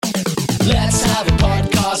have a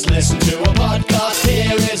podcast, listen to a podcast.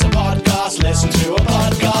 Here is a podcast, listen to a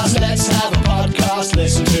podcast. Let's have a podcast,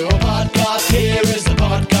 listen to a podcast. Here is the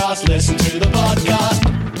podcast, listen to the podcast.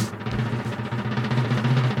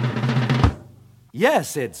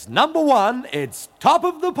 Yes, it's number one. It's Top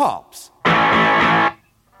of the Pops.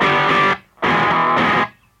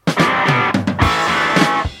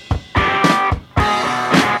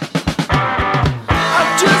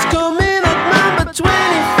 I've just come in at number 25.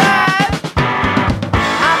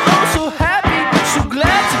 I'm oh so happy, so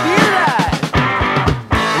glad to be alive.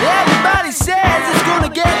 Everybody says it's gonna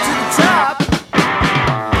get to the top.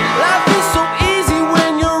 Life is so easy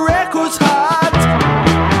when your record's hot.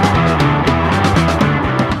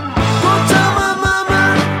 Go tell my mama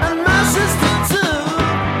and my sister too.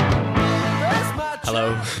 That's my Hello,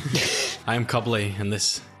 I am Cobley, and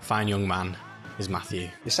this fine young man is Matthew.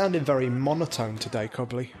 You're sounding very monotone today,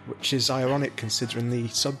 Cobley, which is ironic considering the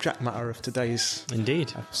subject matter of today's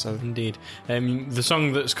Indeed. episode. Indeed. The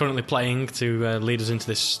song that's currently playing to lead us into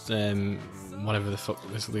this, whatever the fuck,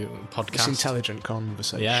 this podcast. This intelligent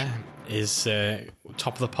conversation. Yeah, is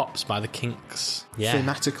Top of the Pops by the Kinks. Yeah.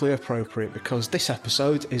 Thematically appropriate because this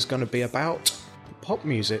episode is going to be about pop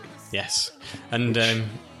music. Yes. And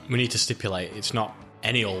we need to stipulate it's not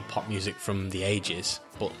any old pop music from the ages,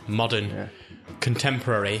 but modern,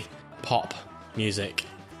 contemporary pop music.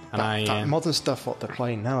 And That modern stuff, what they're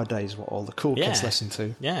playing nowadays, what all the cool kids listen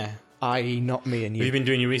to. Yeah. I.e. not me and you. Have you been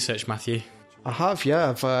doing your research, Matthew? I have, yeah.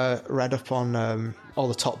 I've read up on all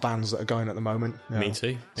the top bands that are going at the moment. You Me know,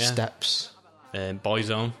 too. Yeah. Steps,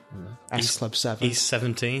 Boyzone. S Club 7. East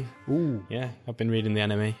 17. Ooh, Yeah, I've been reading the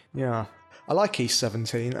enemy. yeah. I like East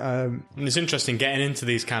 17. And it's interesting getting into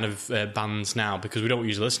these kind of bands now because we don't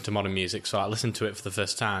usually listen to modern music, so I listened to it for the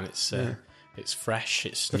first time. It's fresh,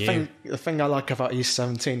 it's new. The thing I like about East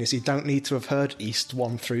 17 is you don't need to have heard East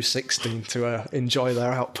 1 through 16 to enjoy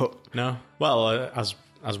their output. No? Well,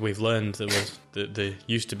 as we've learned, there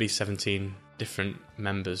used to be 17 different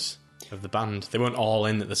members of the band. They weren't all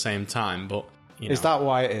in at the same time, but... You know, Is that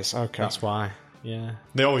why it is? Okay. That's why, yeah.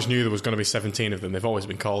 They always knew there was going to be 17 of them. They've always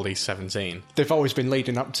been called East 17. They've always been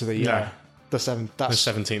leading up to the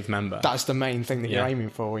 17th member. That's the main thing that you're Yeah. aiming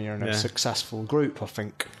for when you're in a Yeah. successful group, I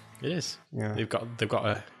think. It is. Yeah. They've got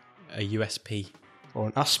a USP. Or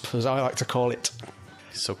an USP, as I like to call it.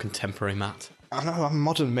 So contemporary, Matt. I know, I'm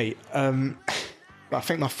modern, mate. But I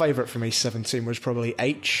think my favourite from East 17 was probably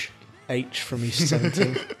H from East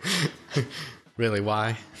 17. Really,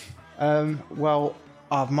 why? Well,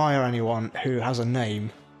 I admire anyone who has a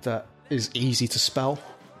name that is easy to spell.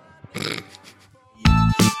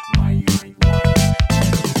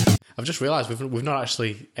 I've just realised we've not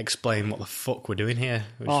actually explained what the fuck we're doing here.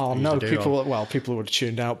 Oh no, people would have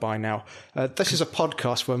tuned out by now. This is a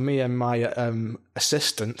podcast where me and my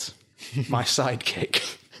assistant, my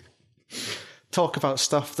sidekick, talk about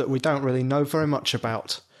stuff that we don't really know very much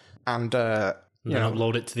about, and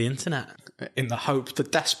upload it to the internet. in the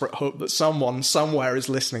desperate hope that someone somewhere is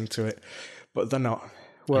listening to it, but they're not.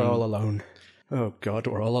 We're all alone. Oh God,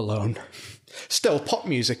 we're all alone. Still, pop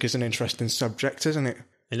music is an interesting subject, isn't it?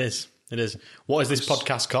 It is. What is this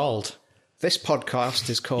podcast called? This podcast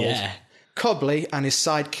is called Cobley and his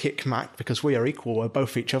sidekick Mac, because we are equal. We're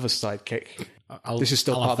both each other's sidekick. This is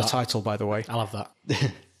still part of the title, by the way. I'll have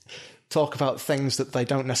that. Talk about things that they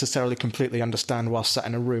don't necessarily completely understand while sat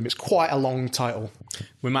in a room. It's quite a long title.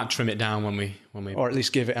 We might trim it down when we... Or at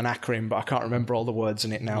least give it an acronym, but I can't remember all the words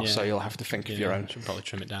in it now, so you'll have to think of your own. Should probably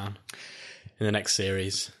trim it down in the next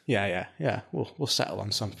series. Yeah. We'll settle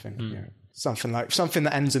on something. Yeah. Something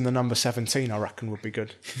that ends in the number 17, I reckon, would be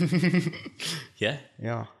good. Yeah.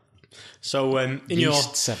 Yeah. So, in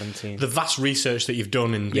East 17. the vast research that you've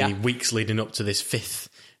done in the weeks leading up to this fifth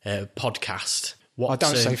podcast... I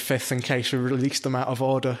don't say fifth in case we release them out of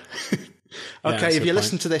order. Okay, if you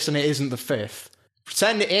listen to this and it isn't the fifth,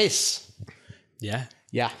 pretend it is. Yeah.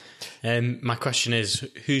 Yeah. My question is,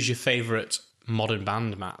 who's your favourite modern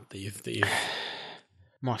band, Matt, that you've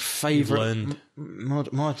My favourite learned?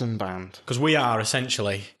 modern band? Because we are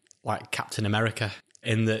essentially like Captain America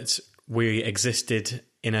in that we existed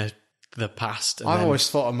in the past. I've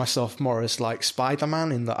always thought of myself more as like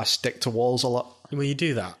Spider-Man in that I stick to walls a lot. Well, you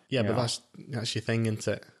do that. Yeah, but that's your thing, isn't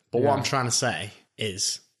it? But what I'm trying to say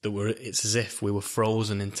is that it's as if we were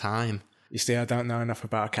frozen in time. You see, I don't know enough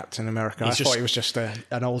about Captain America. I thought he was just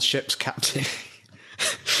an old ship's captain.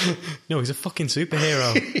 No, he's a fucking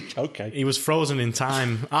superhero. Okay. He was frozen in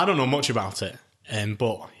time. I don't know much about it,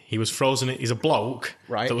 but he was frozen. He's a bloke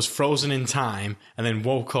that was frozen in time and then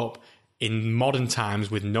woke up in modern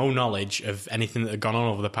times with no knowledge of anything that had gone on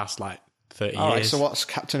over the past, 30 years. All right, so what's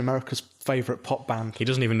Captain America's favourite pop band? He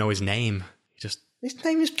doesn't even know his name. He His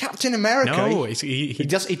name is Captain America. No, he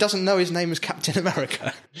doesn't know his name is Captain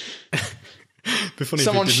America. Be funny if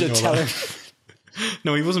Someone he didn't should know tell that. him.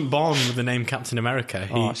 No, he wasn't born with the name Captain America.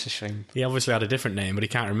 Oh, that's a shame. He obviously had a different name, but he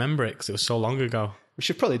can't remember it because it was so long ago. We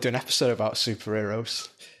should probably do an episode about superheroes.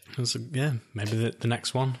 Yeah, maybe the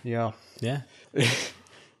next one. Yeah. Yeah.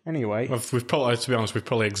 Anyway. We've probably, to be honest, we've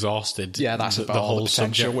probably exhausted. Yeah, that's about all the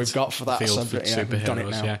potential subject we've got for that field subject. for Yeah, we've done it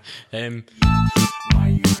superheroes, now. yeah.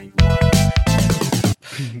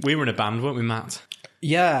 We were in a band, weren't we, Matt?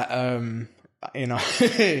 Yeah,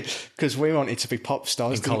 because we wanted to be pop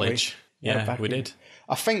stars In didn't college. We? Yeah, we did.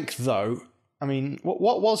 I think, though, I mean,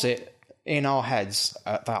 what was it in our heads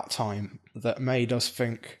at that time that made us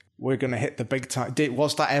think we're going to hit the big time?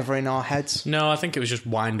 Was that ever in our heads? No, I think it was just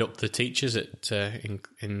wind up the teachers at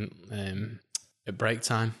break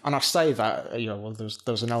time. And I say that, well,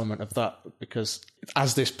 there's an element of that because,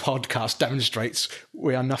 as this podcast demonstrates,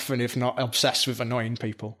 we are nothing if not obsessed with annoying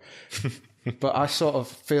people. But I sort of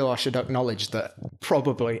feel I should acknowledge that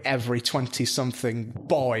probably every 20-something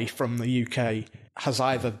boy from the UK has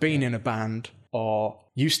either been in a band or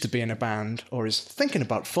used to be in a band or is thinking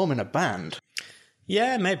about forming a band.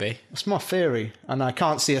 Yeah, maybe. That's my theory, and I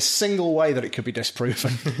can't see a single way that it could be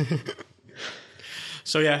disproven.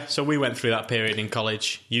 So we went through that period in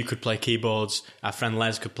college. You could play keyboards. Our friend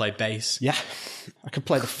Les could play bass. Yeah, I could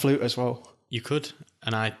play the flute as well. You could.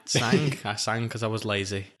 And I sang. I sang because I was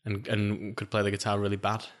lazy and could play the guitar really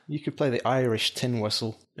bad. You could play the Irish tin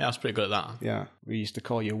whistle. Yeah, I was pretty good at that. Yeah, we used to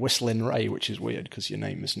call you Whistling Ray, which is weird because your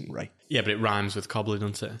name isn't Ray. Yeah, but it rhymes with cobbler,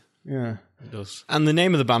 doesn't it? Yeah. It does. And the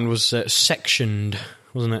name of the band was Sectioned,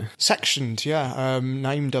 wasn't it? Sectioned, yeah.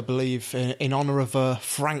 Named, I believe, in honour of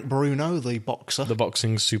Frank Bruno, the boxer. The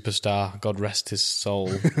boxing superstar, God rest his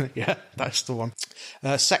soul. Yeah, that's the one.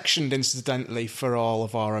 Sectioned, incidentally, for all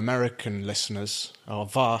of our American listeners, our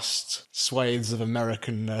vast swathes of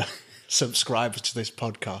American subscribers to this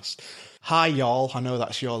podcast. Hi, y'all. I know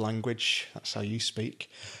that's your language. That's how you speak.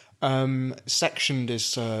 Sectioned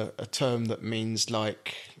is a term that means,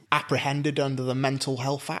 like, apprehended under the Mental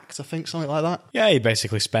Health Act, I think, something like that. Yeah, you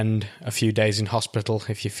basically spend a few days in hospital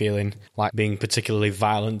if you're feeling like being particularly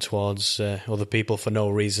violent towards other people for no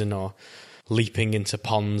reason, or leaping into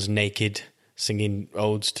ponds naked, singing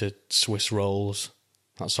odes to Swiss rolls,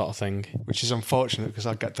 that sort of thing. Which is unfortunate because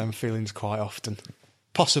I get them feelings quite often.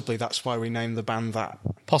 Possibly that's why we named the band that.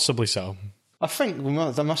 Possibly so. I think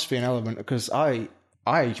there must be an element because I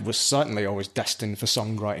was certainly always destined for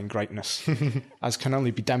songwriting greatness, as can only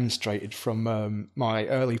be demonstrated from my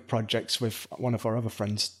early projects with one of our other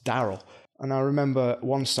friends, Daryl. And I remember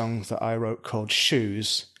one song that I wrote called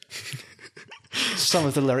Shoes, some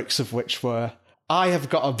of the lyrics of which were, I have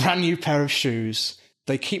got a brand new pair of shoes.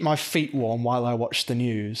 They keep my feet warm while I watch the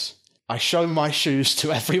news. I show my shoes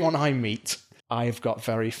to everyone I meet. I have got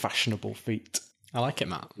very fashionable feet. I like it,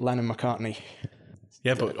 Matt. Lennon McCartney.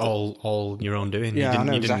 Yeah, but all your own doing. Yeah, you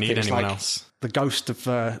didn't exactly. need It's anyone like else the ghost of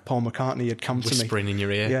Paul McCartney had come to me. whispering in your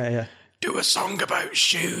ear. Yeah. Do a song about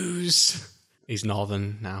shoes. He's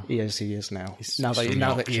northern now. He is now. He's Now that he is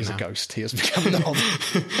Yorkshire a now. ghost, he has become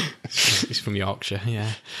northern. He's from Yorkshire,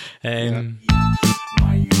 yeah.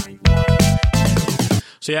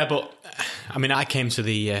 So yeah, but I mean, I came to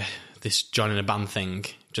the this joining a band thing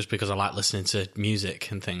just because I like listening to music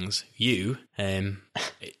and things. You,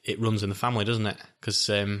 it runs in the family, doesn't it? Because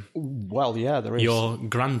Well, yeah, there is. your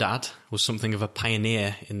granddad was something of a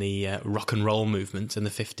pioneer in the rock and roll movement in the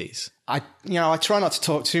 50s. I try not to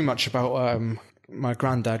talk too much about my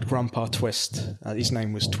granddad, Grandpa Twist. His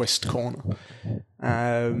name was Twist Corner.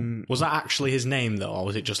 Was that actually his name though, or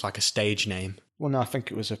was it just like a stage name? Well, no, I think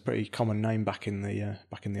it was a pretty common name back in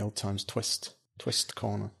the old times. Twist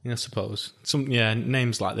Corner. Yeah, I suppose.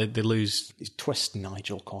 Names like they lose. It's Twist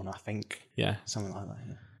Nigel Corner, I think. Yeah, Something like that.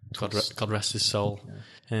 Yeah. God rest his soul.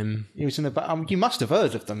 He was in the. You must have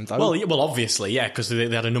heard of them, though. Well, obviously, yeah, because they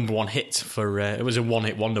had a number one hit for. It was a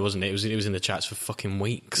one-hit wonder, wasn't it? It was in the charts for fucking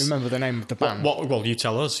weeks. Remember the name of the band? Well, you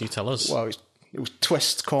tell us. Well, it was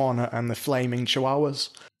Twist Corner and the Flaming Chihuahuas.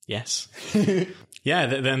 Yes. Yeah,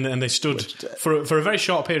 then they stood for a very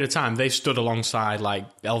short period of time. They stood alongside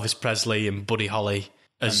like Elvis Presley and Buddy Holly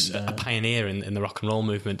as a pioneer in the rock and roll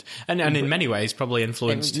movement, and in many ways probably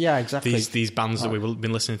influenced exactly. these bands that we've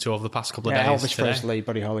been listening to over the past couple of days. Elvis today. Presley,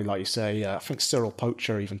 Buddy Holly, like you say. I think Cyril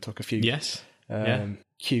Poacher even took a few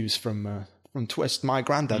cues from Twist. My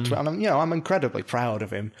granddad, and I'm incredibly proud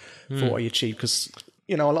of him for what he achieved because.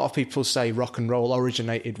 A lot of people say rock and roll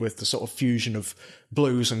originated with the sort of fusion of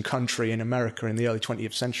blues and country in America in the early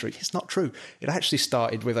 20th century. It's not true. It actually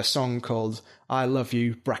started with a song called I Love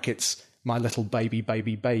You, brackets, My Little Baby,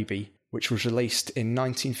 Baby, Baby, which was released in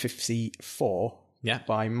 1954 Yeah.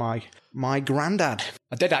 by my granddad.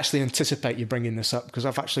 I did actually anticipate you bringing this up because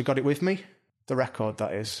I've actually got it with me. The record,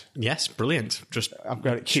 that is. Yes, brilliant. Just I've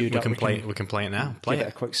got it queued we up. can play it. We can play it now. Play Give it.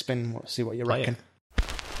 it a quick spin. See what you Play reckon.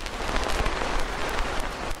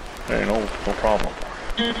 Hey, no problem.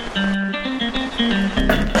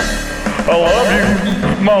 I love you,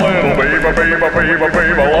 my little baby, baby, baby,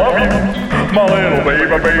 baby, I love you. My little baby,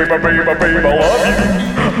 baby, baby, baby, I love you.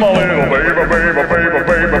 My little baby, baby, baby,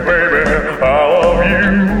 baby, baby, I love you.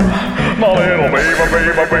 My little baby,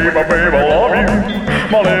 baby, baby, baby, I love you.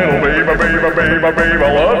 My little baby, baby, baby, baby,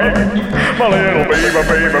 I love you. My little baby,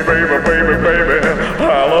 baby, baby, baby, baby, I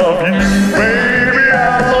love you. Baby, I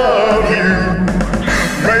love you.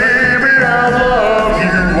 Baby, I love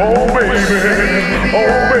you. Oh, baby,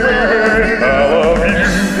 oh, baby, I love you.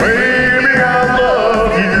 Baby, I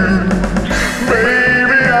love you.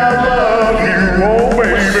 Baby, I love you. Oh,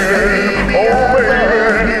 baby,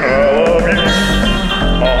 I love you.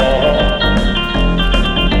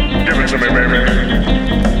 Give it to me, baby.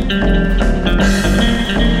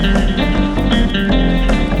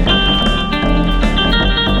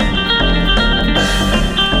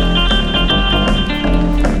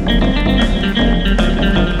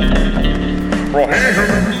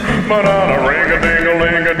 Banana ring a ding a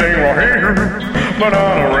ling a ding here.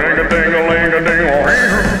 Banana ring a ding a ling a ding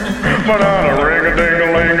here. Banana ring a ding a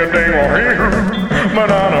ling a ding here.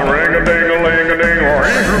 Banana ring a ding a ling a ding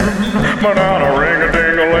here. Banana ring a ding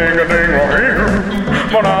a ling a ding here.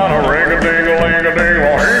 Banana ring a ding a ling a ding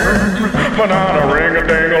here. Banana ring a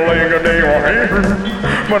ding a ling a ding here.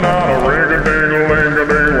 Banana ring a ding a ling a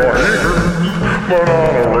ding here.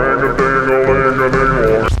 Banana ring a ding a ling a ding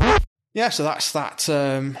here. Yeah, so that's that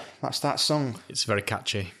song. It's very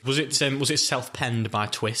catchy. Was it self-penned by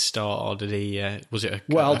Twist, or did he? Was it a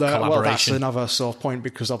Well, collaboration? well, that's another sort of point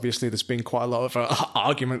because obviously there's been quite a lot of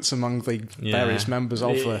arguments among the various members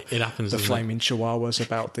of the Flaming Chihuahuas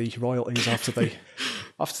about the royalties after they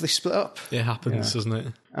split up. It happens, doesn't it?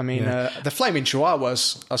 I mean, the Flaming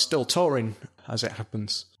Chihuahuas are still touring as it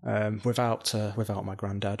happens, without my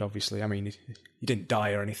granddad. Obviously, I mean, he didn't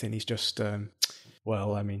die or anything. He's just.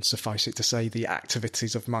 Well, I mean, suffice it to say, the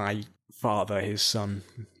activities of my father, his son,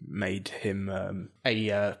 made him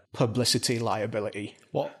a publicity liability.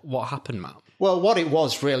 What happened, Matt? Well, what it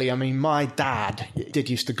was, really, I mean, my dad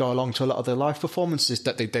used to go along to a lot of the live performances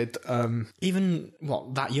that they did. Even,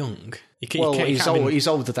 that young? He's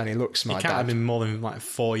older than he looks, my dad. He can't have been more than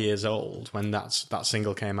 4 years old when that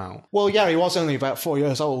single came out. Well, yeah, he was only about 4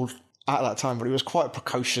 years old at that time, but he was quite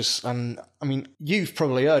precocious. And I mean, you've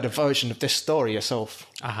probably heard a version of this story yourself.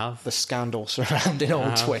 I have. The scandal surrounding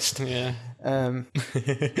old Twist. Yeah.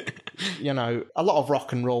 You know, a lot of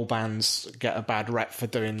rock and roll bands get a bad rep for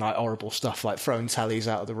doing like horrible stuff, like throwing tellies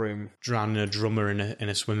out of the room, drowning a drummer in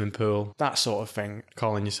a swimming pool, that sort of thing.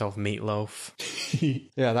 Calling yourself Meatloaf.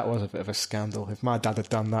 Yeah, that was a bit of a scandal. If my dad had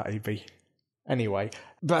done that, he'd be. Anyway,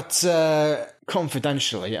 but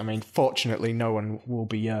confidentially, I mean, fortunately, no one will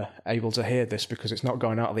be able to hear this because it's not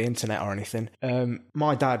going out on the internet or anything.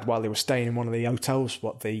 My dad, while he was staying in one of the hotels,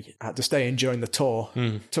 what they had to stay in during the tour,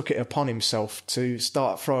 took it upon himself to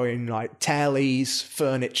start throwing like tellies,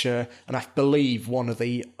 furniture, and I believe one of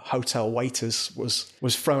the hotel waiters was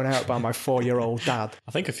thrown out by my 4-year-old dad.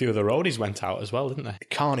 I think a few of the roadies went out as well, didn't they?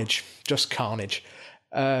 Carnage, just carnage.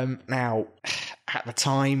 Now, at the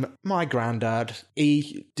time, my granddad,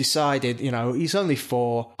 he decided, you know, he's only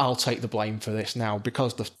 4, I'll take the blame for this now,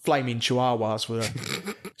 because the Flaming Chihuahuas were a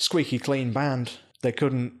squeaky clean band. They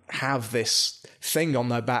couldn't have this thing on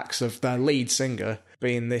their backs of their lead singer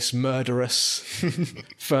being this murderous,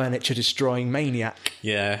 furniture-destroying maniac.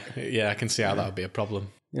 Yeah, I can see how that would be a problem.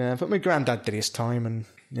 Yeah, but my granddad did his time and,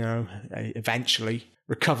 you know, eventually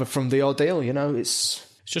recovered from the ordeal, you know, It's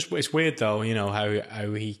weird though, you know, how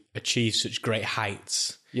he achieved such great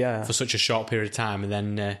heights, for such a short period of time,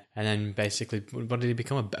 and then basically, what did he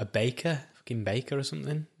become? A baker, fucking baker or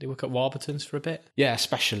something? Did he work at Warburton's for a bit? Yeah,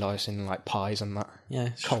 specialise in like pies and that.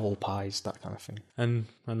 Yeah, coal pies, that kind of thing. And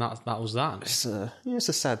that was that. It's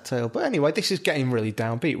a sad tale, but anyway, this is getting really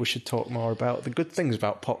downbeat. We should talk more about the good things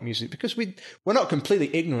about pop music because we're not completely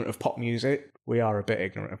ignorant of pop music. We are a bit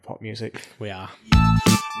ignorant of pop music. We are.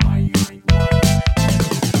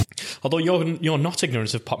 Although you're not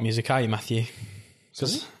ignorant of pop music, are you, Matthew?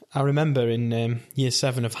 Because I remember in year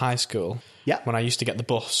 7 of high school, when I used to get the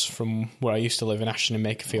bus from where I used to live in Ashton and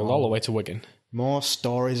Makerfield all the way to Wigan. More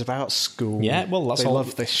stories about school. Yeah, well, that's they all.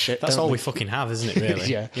 love this shit. That's don't all they? we fucking have, isn't it? Really?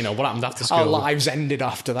 Yeah. You know what happened after school? Our lives ended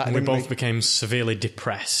after that. We didn't both became severely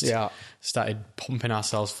depressed. Yeah. Started pumping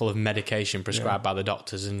ourselves full of medication prescribed by the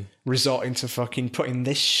doctors and resorting to fucking putting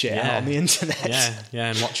this shit out on the internet.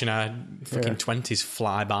 and watching our fucking 20s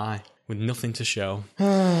fly by with nothing to show.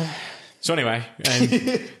 So anyway,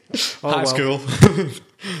 high school,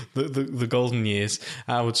 the golden years,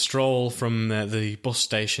 I would stroll from the bus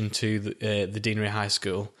station to the Deanery High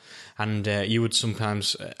School, and you would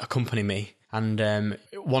sometimes accompany me. And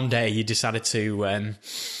one day you decided to...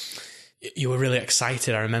 you were really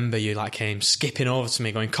excited. I remember you came skipping over to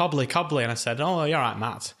me going, Cobley, Cobley. And I said, oh, you're all right,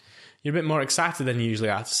 Matt. You're a bit more excited than you usually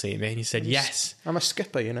are to see me. And he said, yes. I'm a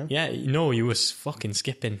skipper, you know. Yeah, no, you was fucking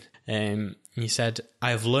skipping. And he said,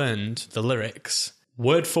 I have learned the lyrics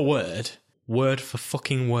word for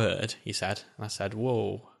fucking word, he said. And I said,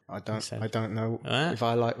 whoa. I don't know if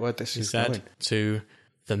I like where this is said, going. To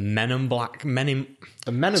the Men in Black... The Men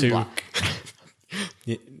in Black.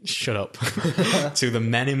 Shut up. To the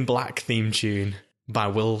Men in Black theme tune by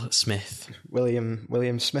Will Smith.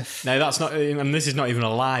 William Smith. No, that's not, and this is not even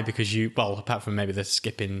a lie because apart from maybe the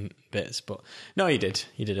skipping bits, but no, you did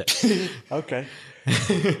it. Okay.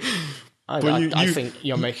 I think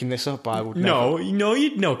you're making this up. I would never.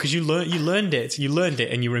 No, because you learned it,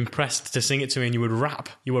 and you were impressed to sing it to me, and you would rap.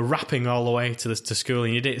 You were rapping all the way to school,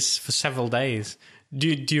 and you did it for several days. Do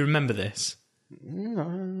you remember this?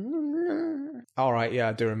 All right, yeah,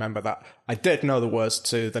 I do remember that. I did know the words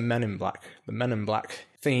to the Men in Black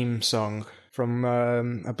theme song from,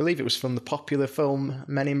 I believe it was from the popular film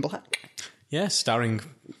Men in Black. Yeah, starring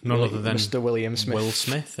none other than Mr. William Smith. Will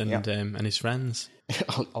Smith and his friends.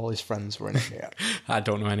 All his friends were in it, yeah. I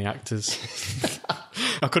don't know any actors.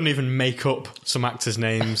 I couldn't even make up some actors'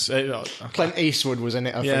 names. Clint Eastwood was in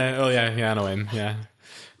it, I think. I know him, yeah.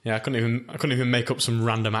 Yeah, I couldn't even make up some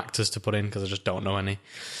random actors to put in because I just don't know any.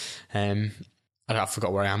 I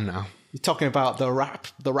forgot where I am now. You're talking about the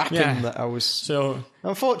rapping that I was... So,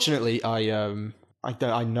 unfortunately, I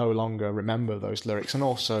no longer remember those lyrics, and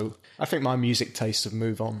also I think my music tastes have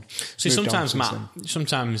moved on. See, sometimes, Matt,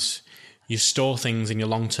 sometimes you store things in your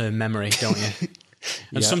long-term memory, don't you?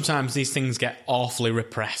 And sometimes these things get awfully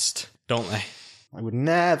repressed, don't they? I would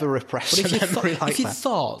never repress a memory like that. If you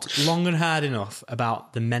thought long and hard enough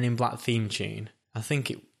about the Men in Black theme tune, I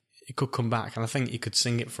think it could come back, and I think you could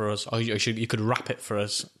sing it for us, or you could rap it for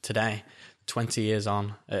us today, 20 years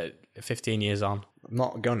on, 15 years on. I'm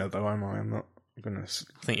not gonna, though, am I? I'm not gonna.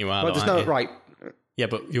 I think you are. Well, though, there's no right. Yeah,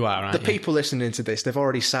 but you are, right? The people listening to this, they've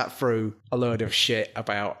already sat through a load of shit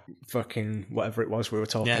about fucking whatever it was we were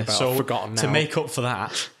talking about. So I've forgotten now. To make up for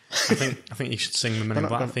that, I think you should sing the Men in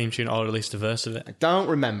Black theme tune, or at least a verse of it. I don't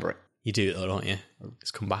remember it. You do though, don't you?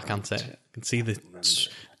 It's come back, hasn't it? I can see the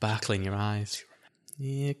sparkle in your eyes.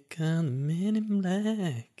 Here come the Men in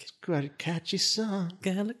Black. Got to catch your song.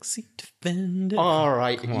 Galaxy Defender. All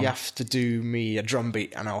right, you have to do me a drum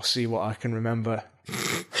beat, and I'll see what I can remember.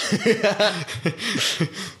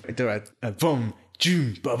 Do a bum,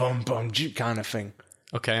 joom, bum, bum, joom kind of thing.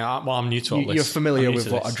 Okay, I'm new to all this. You're familiar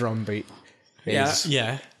with what a drum beat is.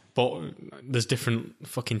 Yeah, but there's different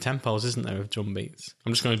fucking tempos, isn't there, with drum beats?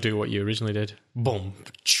 I'm just going to do what you originally did. Boom,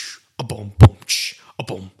 a boom, boom, a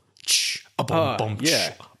boom, a boom, boom,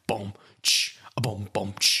 yeah. Boom, a boom,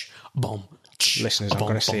 boom, a boom. Listeners, I'm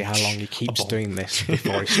going to see how long he keeps doing this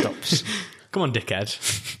before he stops. Come on,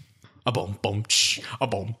 dickhead. A boom, boom, a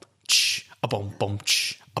boom, a boom, boom,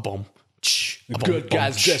 a boom. The good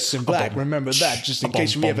guys dressed in black, remember that, just in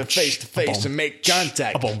case we ever face to face and make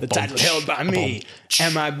contact. The title held by me,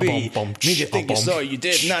 MIB, means you think you saw, you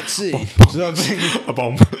did not see. A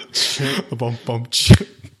bomb.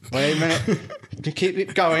 Wait a minute, to keep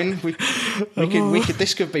it going, we could.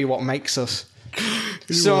 This could be what makes us.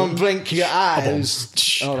 Someone blink your eyes.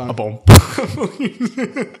 Hold on. A bomb.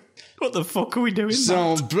 What the fuck are we doing?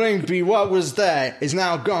 Someone blink me. What was that? Is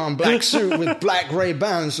now gone. Black suit with black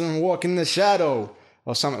Ray-Bans and walk in the shadow,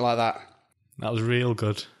 or something like that. That was real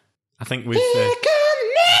good. I think we've. Here come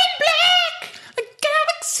Men Black,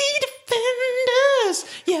 Galaxy Defenders.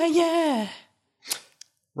 Yeah.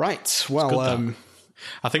 Right. Well,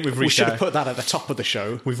 I think we've we reached. should have put that at the top of the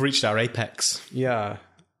show. We've reached our apex. Yeah.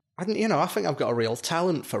 I think I've got a real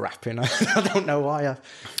talent for rapping. I don't know why I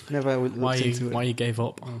never looked into it. Why you gave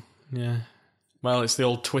up? Yeah. Well, it's the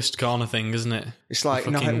old twist corner thing, isn't it? It's like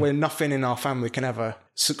where nothing in our family can ever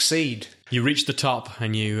succeed. You reach the top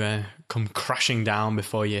and you come crashing down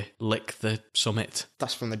before you lick the summit.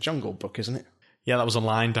 That's from the Jungle Book, isn't it? Yeah, that was a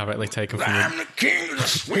line directly taken from I'm the king of the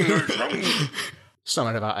swingers.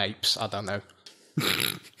 Something about apes. I don't know.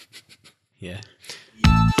 Yeah.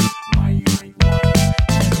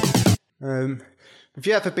 Have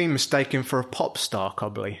you ever been mistaken for a pop star,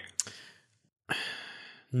 Cobley?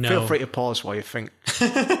 No. Feel free to pause while you think.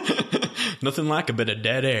 Nothing like a bit of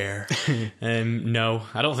dead air. No,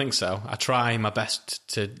 I don't think so. I try my best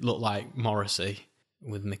to look like Morrissey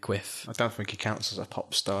with my quiff. I don't think he counts as a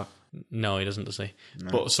pop star. No, he doesn't, does he?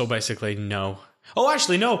 No. But so basically, no. Oh,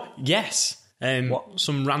 actually, no. Yes.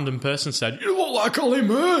 Some random person said, "You look like Ollie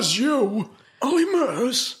Murs, you." Ollie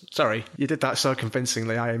Murs? Sorry, you did that so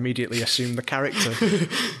convincingly, I immediately assumed the character.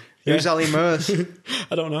 Who's Ollie Murs?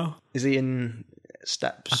 I don't know. Is he in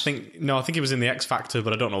Steps? I think he was in the X Factor,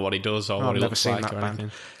 but I don't know what he does or what he looks like or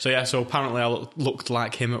anything. So yeah, so apparently I looked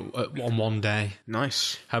like him on one day.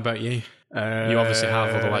 Nice. How about you? You obviously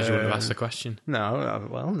have, otherwise you wouldn't have asked the question. No,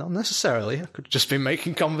 well, not necessarily. I could just be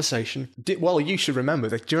making conversation. Well, you should remember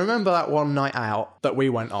this. Do you remember that one night out that we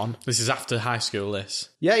went on? This is after high school, this.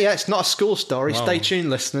 Yeah, it's not a school story. Whoa. Stay tuned,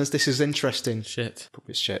 listeners. This is interesting. Shit.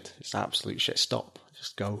 It's shit. It's absolute shit. Stop.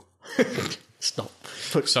 Just go. Stop.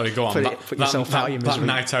 Sorry, go on. Put yourself out of your misery. That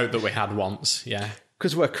night out that we had once, yeah.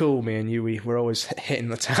 Because we're cool, me and you, we're always hitting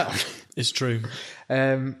the town. It's true.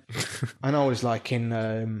 And I was like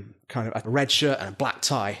in kind of a red shirt and a black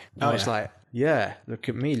tie. I was like, yeah, look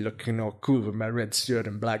at me looking all cool with my red shirt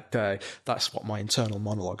and black tie. That's what my internal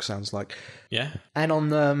monologue sounds like. Yeah. And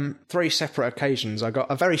on 3 separate occasions, I got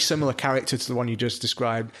a very similar character to the one you just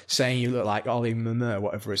described, saying you look like Ollie Murs,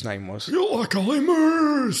 whatever his name was. You look like Ollie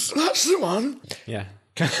Murs. That's the one. Yeah.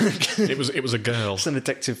 It was a girl. It's an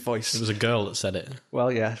addictive voice. It was a girl that said it.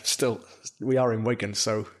 Well, yeah, still, we are in Wigan,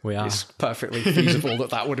 so it's perfectly feasible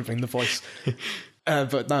that would have been the voice.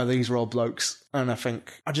 But no, these were all blokes. And I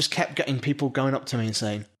think I just kept getting people going up to me and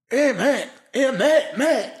saying, "Hey, mate, hey,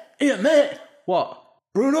 mate. What?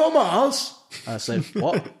 Bruno Mars?" And I'd say,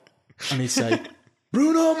 "What?" And he'd say,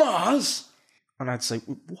 "Bruno Mars." And I'd say,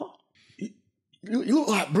 "What? You look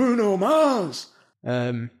like Bruno Mars."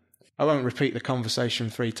 I won't repeat the conversation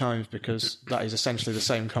 3 times because that is essentially the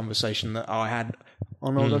same conversation that I had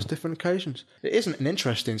on all those different occasions. It isn't an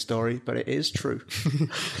interesting story, but it is true.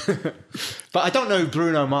 But I don't know who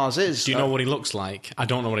Bruno Mars is. Do you know what he looks like? I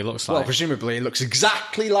don't know what he looks like. Well, presumably he looks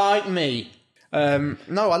exactly like me.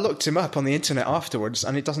 No, I looked him up on the internet afterwards,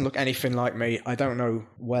 and it doesn't look anything like me. I don't know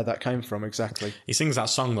where that came from exactly. He sings that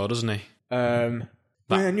song, though, doesn't he?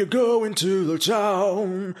 When you go into the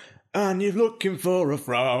town and you're looking for a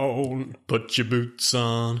frown, put your boots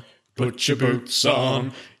on, put your boots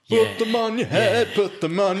on. Yeah. Put them on your head, put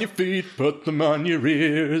them on your feet, put them on your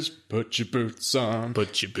ears, put your boots on,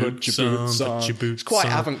 put your boots on, put your boots It's quite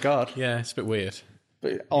on. avant-garde. Yeah, it's a bit weird.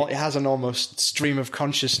 But it has an almost stream of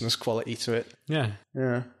consciousness quality to it. Yeah.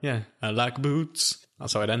 I like boots.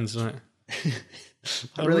 That's how it ends, doesn't it?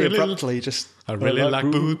 Really abruptly, just... I really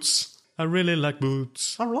like boots. I really like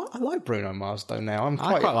boots. I like Bruno Mars, though, now. I'm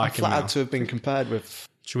quite like him flattered now. to have been compared with...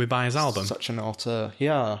 Should we buy his album? Such an auteur.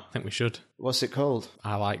 Yeah. I think we should. What's it called?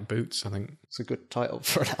 I Like Boots, I think. It's a good title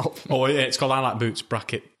for an album. Oh, yeah, it's called I Like Boots,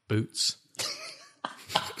 bracket Boots.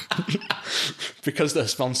 Because they're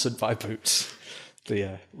sponsored by Boots,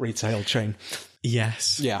 the retail chain.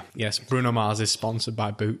 Yes. Yeah. Yes, Bruno Mars is sponsored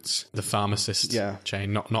by Boots, the pharmacist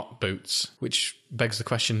chain, not Boots. Which begs the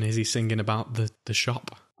question, is he singing about the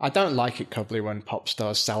shop? I don't like it, Cobley, when pop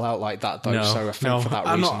stars sell out like that, though, so I think for that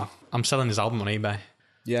reason. I'm selling his album on eBay.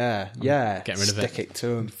 Yeah. Getting rid of it. Stick it to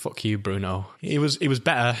him. Fuck you, Bruno. He was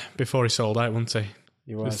better before he sold out, wasn't he?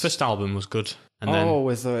 He was. His first album was good. And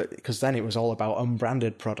because then it was all about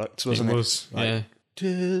unbranded products, wasn't it? It was, yeah.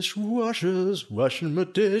 Dishwashers, washing my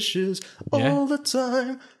dishes all the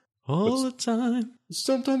time. All the time.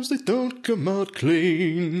 Sometimes they don't come out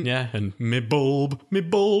clean. Yeah, and me bulb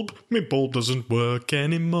doesn't work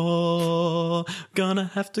anymore.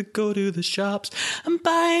 Gonna have to go to the shops and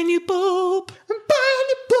buy a new bulb.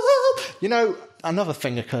 You know, another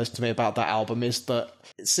thing occurs to me about that album is that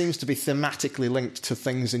it seems to be thematically linked to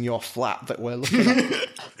things in your flat that we're looking at.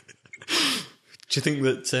 Do you think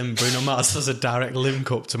that Bruno Mars has a direct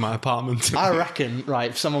link up to my apartment? I reckon,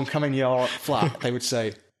 right, if someone come in your flat, they would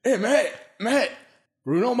say, "Hey, mate,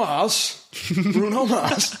 Bruno Mars.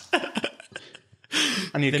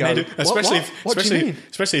 And you'd go, what do you mean?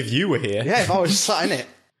 Especially if you were here. Yeah, if I was sat in it.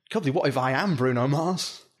 Probably, what if I am Bruno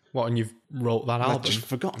Mars? What, and you've wrote that album? I've just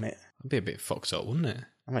forgotten it. That'd be a bit fucked up, wouldn't it?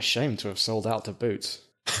 I'm ashamed to have sold out to Boots.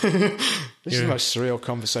 This is the most surreal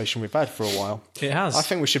conversation we've had for a while. It has. I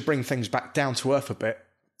think we should bring things back down to earth a bit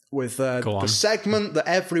with the segment that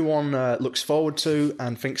everyone looks forward to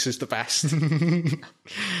and thinks is the best.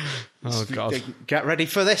 Oh, God. Get ready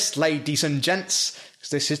for this, ladies and gents, because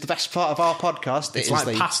this is the best part of our podcast. It's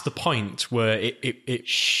like past the point where it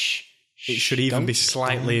should even be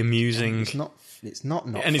slightly amusing. It's not It's not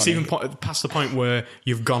and funny. it's even past the point where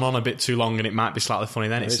you've gone on a bit too long and it might be slightly funny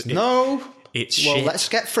then. It's well, shit. let's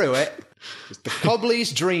get through it. It's the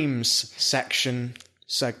Cobley's Dreams segment.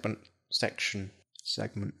 The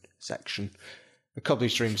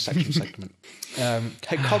Cobley's Dreams segment.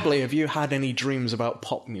 Hey, Cobley, have you had any dreams about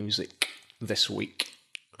pop music this week?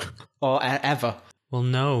 Or ever? Well,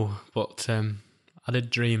 no, but I did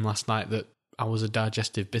dream last night that I was a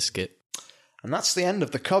digestive biscuit. And that's the end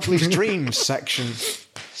of the Cobley's Dreams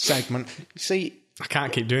segment. You see, I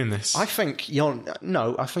can't keep doing this. I think you've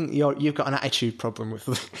got an attitude problem with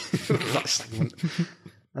that segment.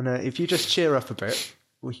 And if you just cheer up a bit,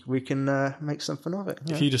 we can make something of it.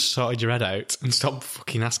 Yeah. If you just sorted your head out and stop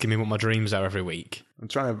fucking asking me what my dreams are every week. I'm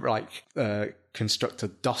trying to construct a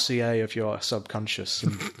dossier of your subconscious.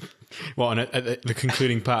 And Well, and at the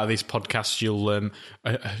concluding part of this podcast,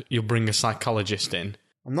 you'll bring a psychologist in.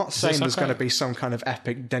 I'm not saying there's going to be some kind of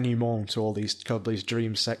epic denouement to all these Cobley's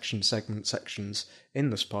Dreams sections in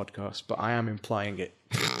this podcast, but I am implying it.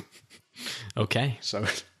 Okay. So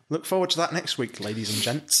look forward to that next week, ladies and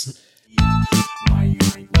gents.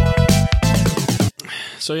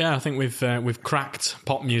 So yeah, I think we've cracked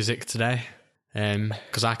pop music today,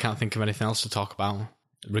 because I can't think of anything else to talk about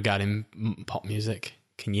regarding pop music.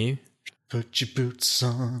 Can you? Put your boots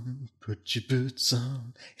on, put your boots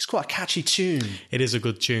on. It's quite a catchy tune. It is a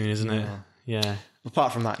good tune, isn't it? Yeah.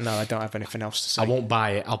 Apart from that, no, I don't have anything else to say. I won't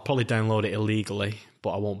buy it. I'll probably download it illegally,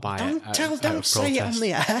 but I won't buy it. Don't say it on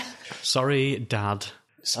the air. Sorry, Dad.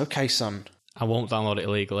 It's okay, son. I won't download it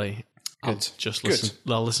illegally. I'll just listen.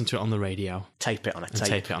 I'll listen to it on the radio. Tape it on a tape.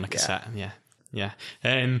 Tape it on a cassette. Yeah.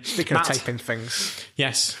 Speaking Matt, of taping things,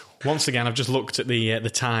 yes. Once again, I've just looked at the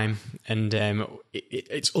time, and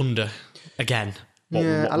it's under again.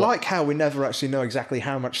 I like how we never actually know exactly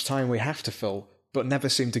how much time we have to fill, but never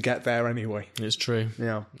seem to get there anyway. It's true.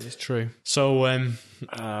 Yeah, it's true. So,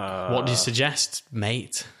 what do you suggest,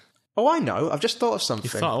 mate? Oh, I know. I've just thought of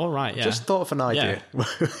something. You thought, all right, yeah. Just thought of an idea.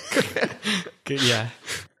 Yeah.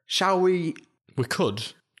 Shall we? We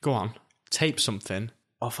could go on. Tape something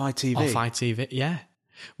off ITV. Off ITV, yeah.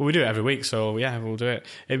 Well, we do it every week, so yeah, we'll do it.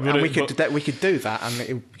 We could do that, and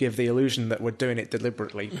it would give the illusion that we're doing it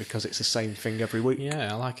deliberately because it's the same thing every week.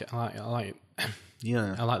 Yeah, I like it. I like it.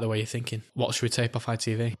 Yeah, I like the way you're thinking. What should we tape off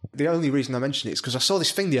ITV? The only reason I mention it is because I saw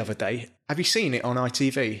this thing the other day. Have you seen it on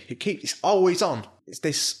ITV? It's always on. It's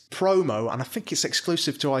this promo, and I think it's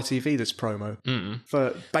exclusive to ITV. This promo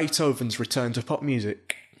for Beethoven's return to pop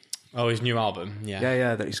music. Oh, his new album, yeah.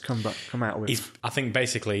 Yeah, that he's come out with. I think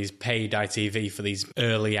basically he's paid ITV for these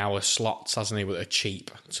early hour slots, hasn't he, that are cheap,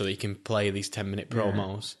 so that he can play these 10-minute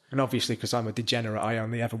promos. And obviously, because I'm a degenerate, I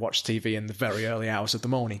only ever watch TV in the very early hours of the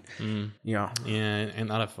morning. Yeah. Yeah, ain't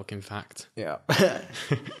that a fucking fact? Yeah.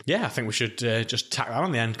 Yeah, I think we should just tack that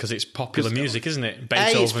on the end, because it's popular music, isn't it?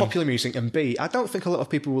 Beethoven. A, it's popular music, and B, I don't think a lot of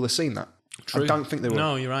people will have seen that. True. I don't think they will.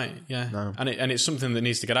 No, you're right. Yeah, no. And it's something that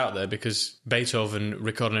needs to get out there because Beethoven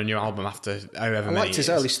recording a new album after however many I liked his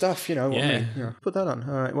early stuff, you know. Yeah. Put that on.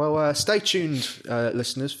 All right. Well, stay tuned,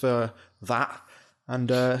 listeners, for that, and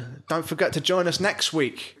don't forget to join us next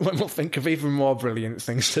week when we'll think of even more brilliant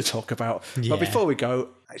things to talk about. Yeah. But before we go,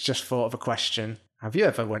 I just thought of a question: have you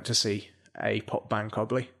ever went to see a pop band,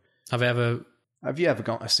 Cobley? Have you ever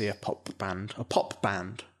gone to see a pop band? A pop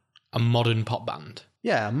band? A modern pop band?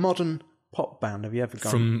 Yeah, a modern pop band. Have you ever gone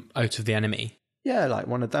from Out of the Enemy? Yeah, like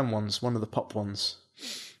one of them ones, one of the pop ones.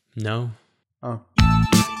 No. Oh.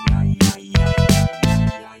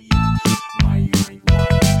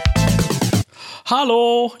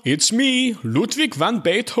 Hello, it's me, Ludwig van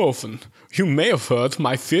Beethoven. You may have heard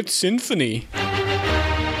my 5th Symphony.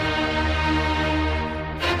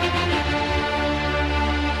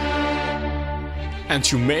 And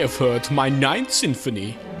you may have heard my 9th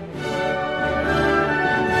Symphony.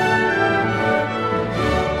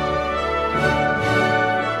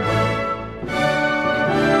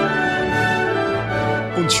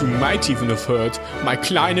 Und you might even have heard my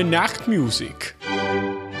kleine Nachtmusik.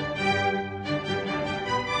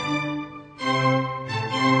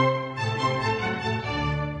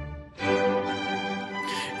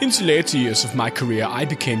 In the later years of my career, I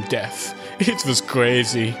became deaf. It was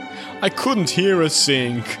crazy. I couldn't hear a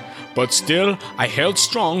thing. But still, I held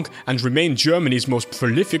strong and remained Germany's most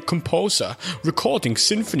prolific composer, recording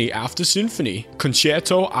symphony after symphony,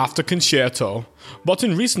 concerto after concerto. But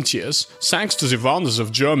in recent years, thanks to the wonders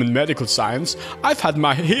of German medical science, I've had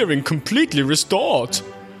my hearing completely restored.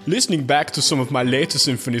 Listening back to some of my later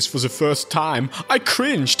symphonies for the first time, I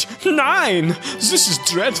cringed. Nein! This is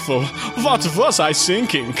dreadful. What was I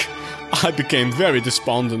thinking? I became very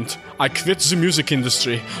despondent. I quit the music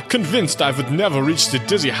industry, convinced I would never reach the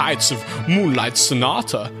dizzy heights of Moonlight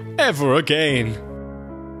Sonata ever again.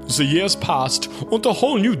 The years passed, and a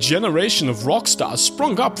whole new generation of rock stars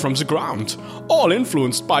sprung up from the ground, all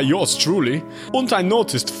influenced by yours truly, and I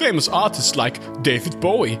noticed famous artists like David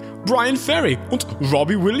Bowie, Brian Ferry, and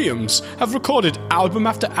Robbie Williams have recorded album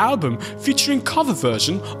after album featuring cover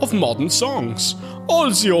version of modern songs,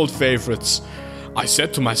 all the old favorites. I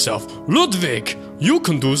said to myself, Ludwig, you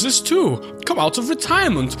can do this too. Come out of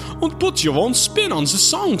retirement and put your own spin on the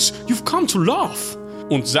songs you've come to love.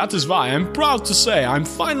 And that is why I'm proud to say I'm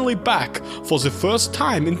finally back for the first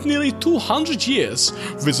time in nearly 200 years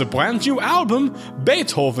with a brand new album,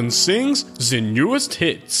 Beethoven Sings the Newest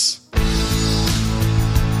Hits.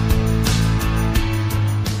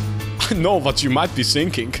 I know what you might be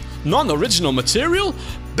thinking. Non-original material?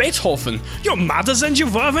 Beethoven, you're madder than you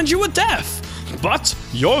were when you were deaf. But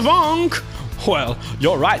you're wrong. Well,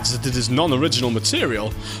 you're right that it is non-original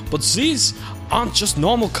material, but these aren't just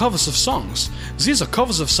normal covers of songs. These are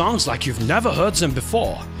covers of songs like you've never heard them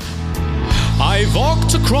before. I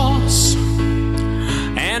walked across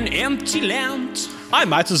an empty land. I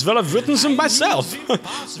might as well have written them myself.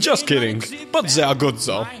 Just kidding. But they are good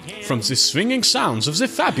though. From the swinging sounds of the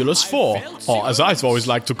Fabulous Four, or as I've always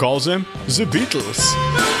liked to call them, the Beatles.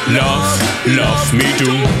 Love me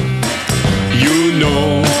do. You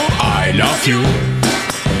know I love you.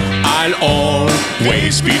 I'll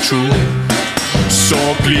always be true. So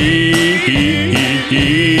please,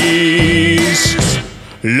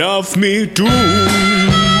 love me too.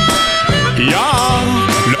 Yeah,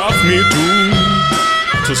 love me too.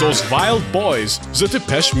 To those wild boys, the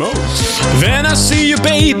Depeche Mode. When I see you,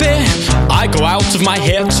 baby, I go out of my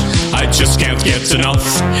head. I just can't get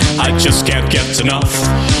enough. I just can't get enough.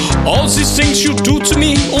 All these things you do to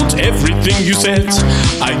me and everything you said.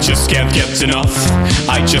 I just can't get enough.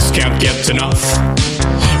 I just can't get enough.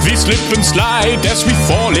 We slip and slide as we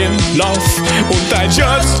fall in love, and I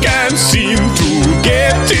just can't seem to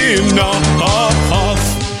get enough.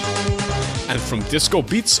 And from disco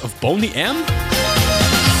beats of Boney M,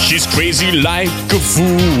 she's crazy like a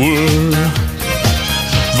fool.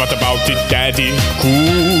 What about it, daddy?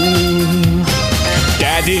 Cool.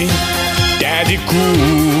 Daddy, daddy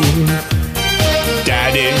cool.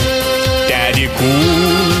 Daddy, daddy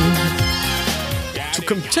cool. To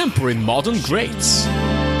contemporary modern greats,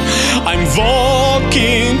 I'm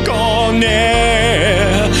walking on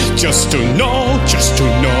air, just to know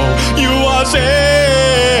you are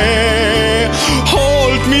there.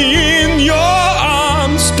 Hold me in your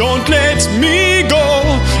arms, don't let me go.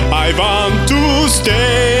 I want to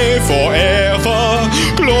stay forever,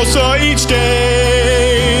 closer each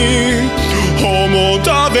day, home and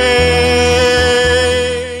away.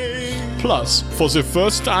 Plus, for the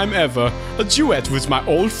first time ever, a duet with my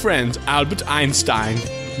old friend Albert Einstein.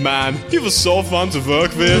 Man, he was so fun to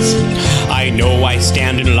work with. I know I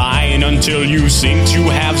stand in line until you think you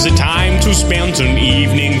have the time to spend an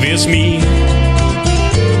evening with me.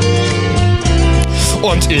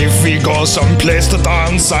 And if we go someplace to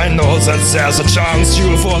dance, I know that there's a chance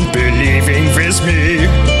you won't be leaving with me.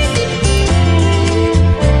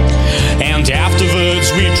 And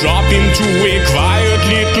afterwards we drop into a quiet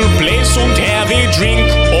little place and have a drink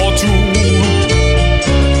or two.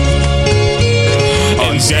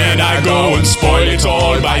 And then I go and spoil it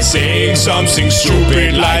all by saying something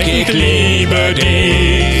stupid like Ich liebe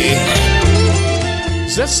dich.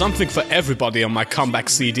 There's something for everybody on my comeback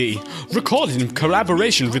CD. Recorded in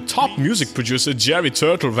collaboration with top music producer Jerry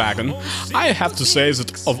Turtlewagon, I have to say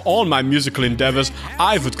that of all my musical endeavors,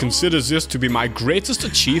 I would consider this to be my greatest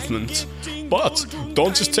achievement. But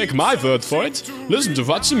don't just take my word for it. Listen to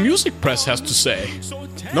what the music press has to say.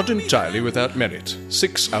 Not entirely without merit.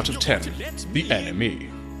 6 out of 10. The Enemy.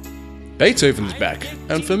 Beethoven's back,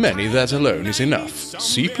 and for many that alone is enough.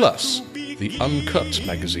 C+, the Uncut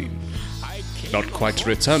magazine. Not quite a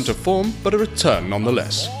return to form, but a return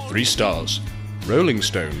nonetheless. 3 stars. Rolling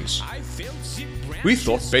Stones. We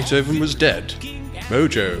thought Beethoven was dead.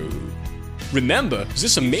 Mojo. Remember,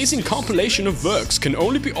 this amazing compilation of works can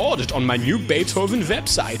only be ordered on my new Beethoven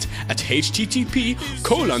website at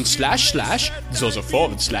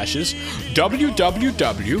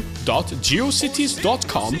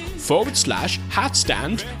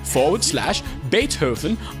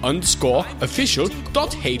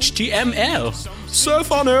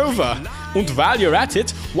Surf on over! And while you're at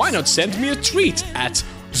it, why not send me a tweet at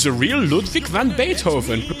The Real Ludwig van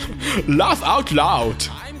Beethoven? Laugh out loud!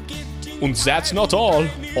 And that's not all.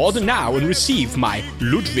 Order now and receive my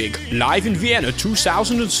Ludwig Live in Vienna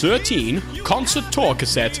 2013 concert tour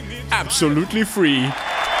cassette absolutely free.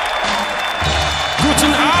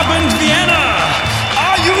 Guten Abend, Vienna!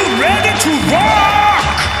 Are you ready to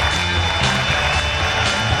rock?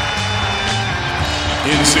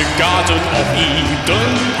 In the Garden of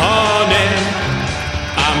Eden, honey,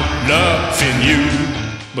 I'm loving you.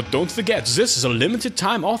 But don't forget, this is a limited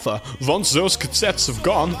time offer. Once those cassettes have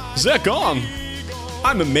gone, they're gone.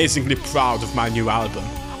 I'm amazingly proud of my new album.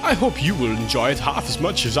 I hope you will enjoy it half as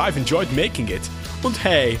much as I've enjoyed making it. And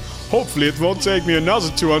hey, hopefully it won't take me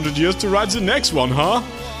another 200 years to write the next one, huh?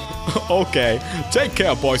 Okay, take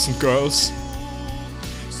care, boys and girls.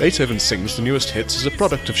 Beethoven Sings the Newest Hits is a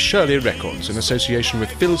product of Shirley Records in association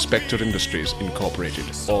with Phil Spector Industries Incorporated.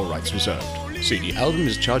 All rights reserved. CD album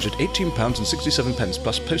is charged at £18.67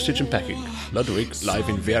 plus postage and packing. Ludwig, live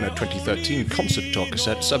in Vienna 2013 concert tour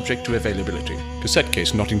cassette subject to availability. Cassette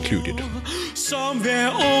case not included.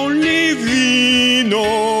 Somewhere only we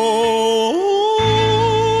know.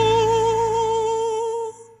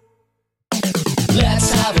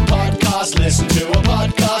 Let's have a podcast, listen to a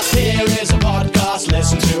podcast. Here is a podcast,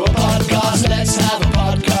 listen to a podcast. Let's have a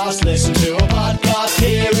podcast, listen to a podcast.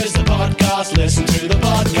 Here is the podcast, listen to the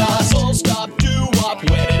podcast. Full stop, do up,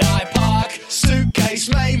 where did I park? Suitcase,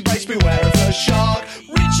 main base, beware of the shark.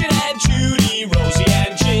 Richard and Judy, Rosie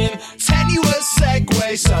and Jim. Tenuous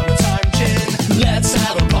segue, summertime gin. Let's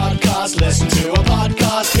have a podcast, listen to a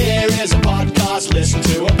podcast. Here is a podcast, listen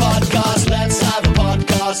to a podcast. Let's have a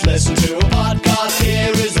podcast, listen to a podcast.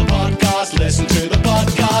 Here is a podcast, listen to the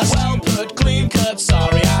podcast. Well put, clean cut,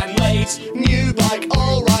 sorry I'm late. New bike,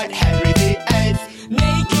 alright, Henry VIII.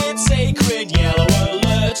 Naked, sacred, yellow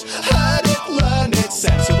alert. Heard it, learn it,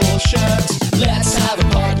 sensible shirt. Let's have a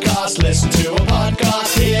podcast, listen to a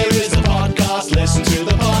podcast. Here is the podcast, listen to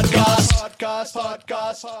the podcast. Podcast,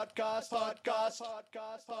 podcast, podcast, podcast,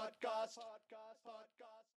 podcast, podcast, podcast.